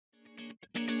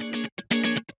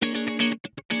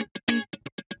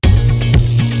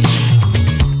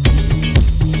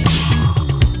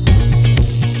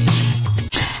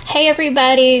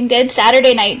everybody. Good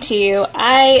Saturday night to you.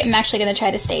 I am actually going to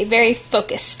try to stay very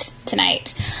focused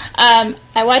tonight. I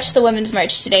watched the Women's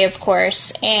March today, of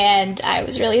course, and I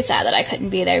was really sad that I couldn't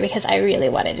be there because I really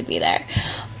wanted to be there.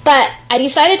 But I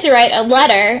decided to write a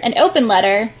letter, an open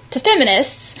letter, to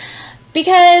feminists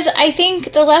because I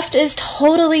think the left is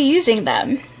totally using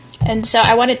them. And so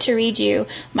I wanted to read you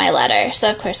my letter. So,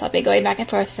 of course, I'll be going back and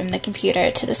forth from the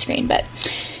computer to the screen, but...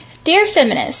 Dear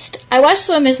Feminist, I watched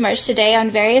the Women's March today on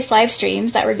various live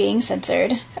streams that were being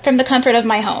censored from the comfort of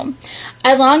my home.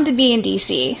 I long to be in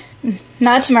D.C.,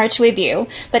 not to march with you,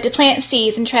 but to plant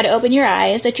seeds and try to open your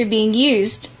eyes that you're being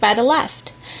used by the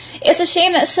left. It's a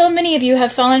shame that so many of you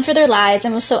have fallen for their lies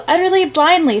and will so utterly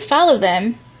blindly follow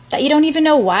them that you don't even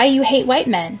know why you hate white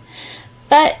men.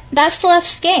 But that's the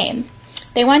left's game.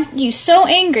 They want you so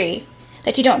angry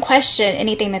that you don't question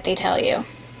anything that they tell you.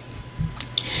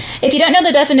 If you don't know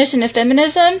the definition of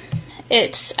feminism,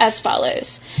 it's as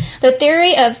follows. The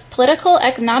theory of political,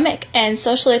 economic, and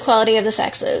social equality of the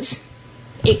sexes.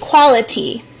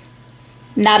 Equality,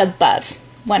 not above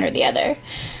one or the other.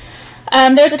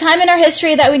 There was a time in our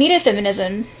history that we needed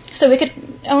feminism, so we could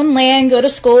own land, go to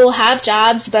school, have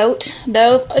jobs, vote.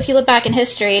 Though, if you look back in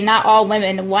history, not all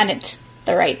women wanted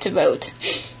the right to vote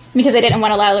because they didn't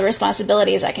want a lot of the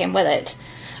responsibilities that came with it.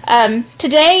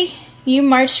 Today, you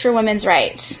marched for women's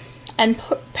rights. And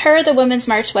per the Women's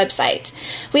March website,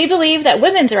 we believe that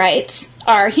women's rights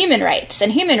are human rights,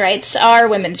 and human rights are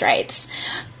women's rights.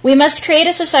 We must create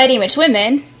a society in which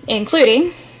women,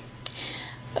 including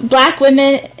Black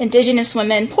women, Indigenous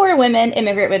women, poor women,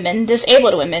 immigrant women,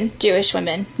 disabled women, Jewish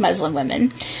women, Muslim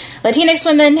women, Latinx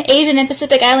women, Asian and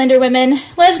Pacific Islander women,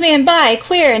 lesbian, bi,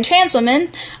 queer, and trans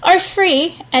women are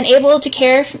free and able to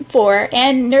care for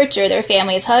and nurture their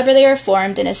families however they are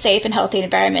formed in a safe and healthy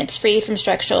environment free from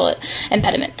structural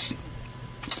impediments.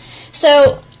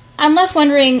 So I'm left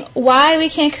wondering why we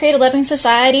can't create a loving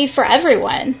society for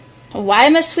everyone. Why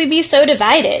must we be so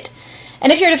divided?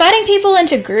 And if you're dividing people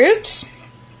into groups,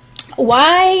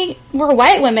 why were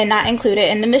white women not included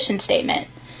in the mission statement?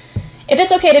 If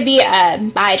it's okay to be a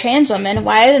bi-trans woman,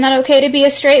 why is it not okay to be a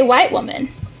straight white woman?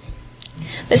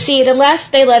 But see, the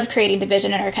left, they love creating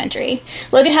division in our country.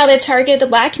 Look at how they've targeted the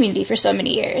Black community for so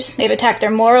many years. They've attacked their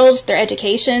morals, their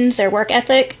educations, their work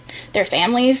ethic, their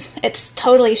families. It's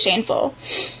totally shameful.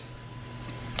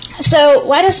 So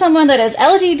why does someone that is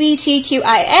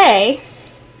LGBTQIA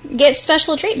get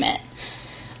special treatment?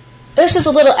 This is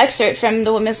a little excerpt from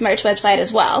the Women's March website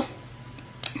as well.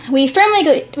 We firmly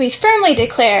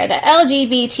declare that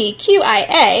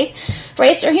LGBTQIA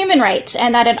rights are human rights,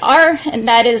 and that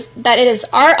it is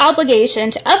our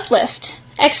obligation to uplift,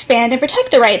 expand, and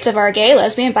protect the rights of our gay,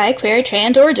 lesbian, bi, queer,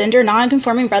 trans, or gender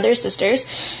non-conforming brothers, sisters,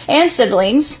 and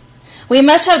siblings. We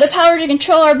must have the power to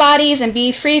control our bodies and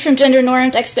be free from gender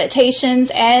norms,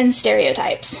 expectations, and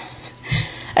stereotypes.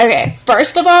 Okay,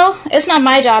 first of all, it's not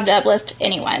my job to uplift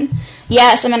anyone.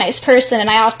 Yes, I'm a nice person and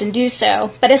I often do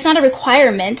so, but it's not a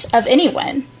requirement of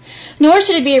anyone. Nor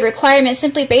should it be a requirement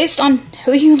simply based on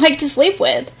who you like to sleep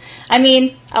with. I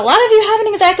mean, a lot of you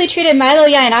haven't exactly treated Milo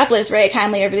Yiannopoulos very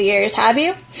kindly over the years, have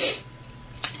you?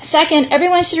 Second,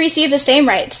 everyone should receive the same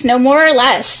rights, no more or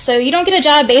less. So you don't get a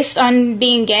job based on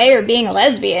being gay or being a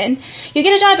lesbian. You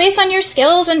get a job based on your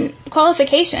skills and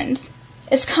qualifications.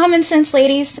 It's common sense,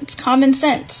 ladies. It's common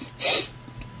sense.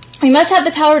 We must have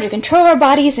the power to control our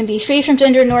bodies and be free from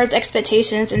gender norms,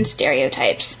 expectations, and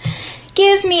stereotypes.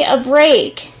 Give me a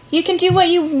break. You can do what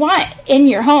you want in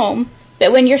your home,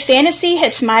 but when your fantasy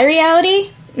hits my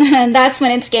reality, that's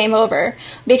when it's game over,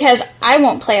 because I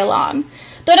won't play along.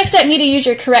 Don't expect me to use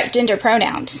your correct gender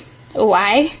pronouns.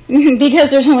 Why?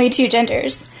 Because there's only two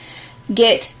genders.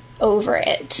 Get over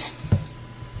it.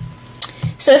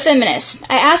 So, feminists,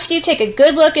 I ask you to take a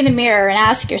good look in the mirror and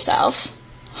ask yourself,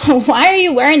 why are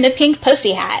you wearing the pink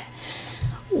pussy hat?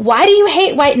 Why do you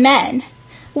hate white men?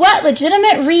 What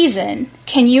legitimate reason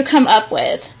can you come up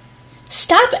with?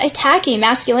 Stop attacking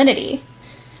masculinity.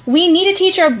 We need to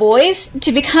teach our boys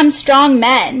to become strong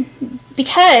men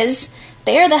because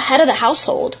they are the head of the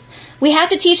household. We have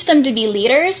to teach them to be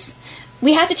leaders.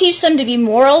 We have to teach them to be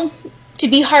moral, to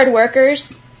be hard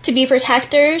workers, to be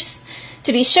protectors,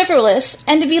 to be chivalrous,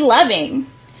 and to be loving.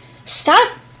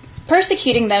 Stop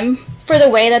persecuting them for the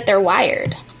way that they're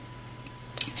wired.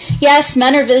 Yes,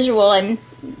 men are visual, and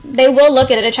they will look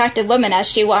at an attractive woman as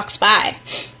she walks by.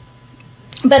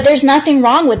 But there's nothing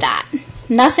wrong with that.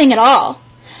 Nothing at all.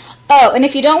 Oh, and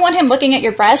if you don't want him looking at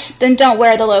your breasts, then don't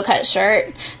wear the low-cut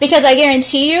shirt. Because I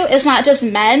guarantee you, it's not just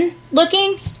men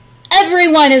looking.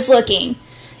 Everyone is looking.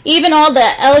 Even all the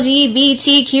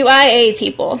LGBTQIA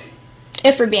people.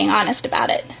 If we're being honest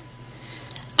about it.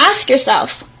 Ask Ask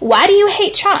yourself, why do you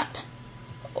hate Trump?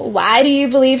 Why do you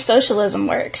believe socialism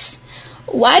works?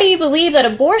 Why do you believe that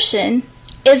abortion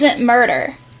isn't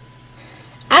murder?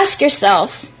 Ask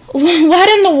yourself, what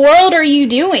in the world are you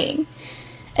doing?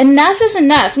 Enough is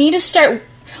enough. We need to start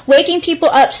waking people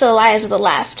up to the lies of the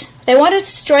left. They want to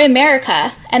destroy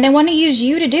America, and they want to use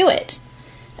you to do it.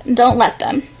 Don't let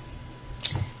them.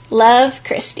 Love,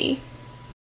 Christy.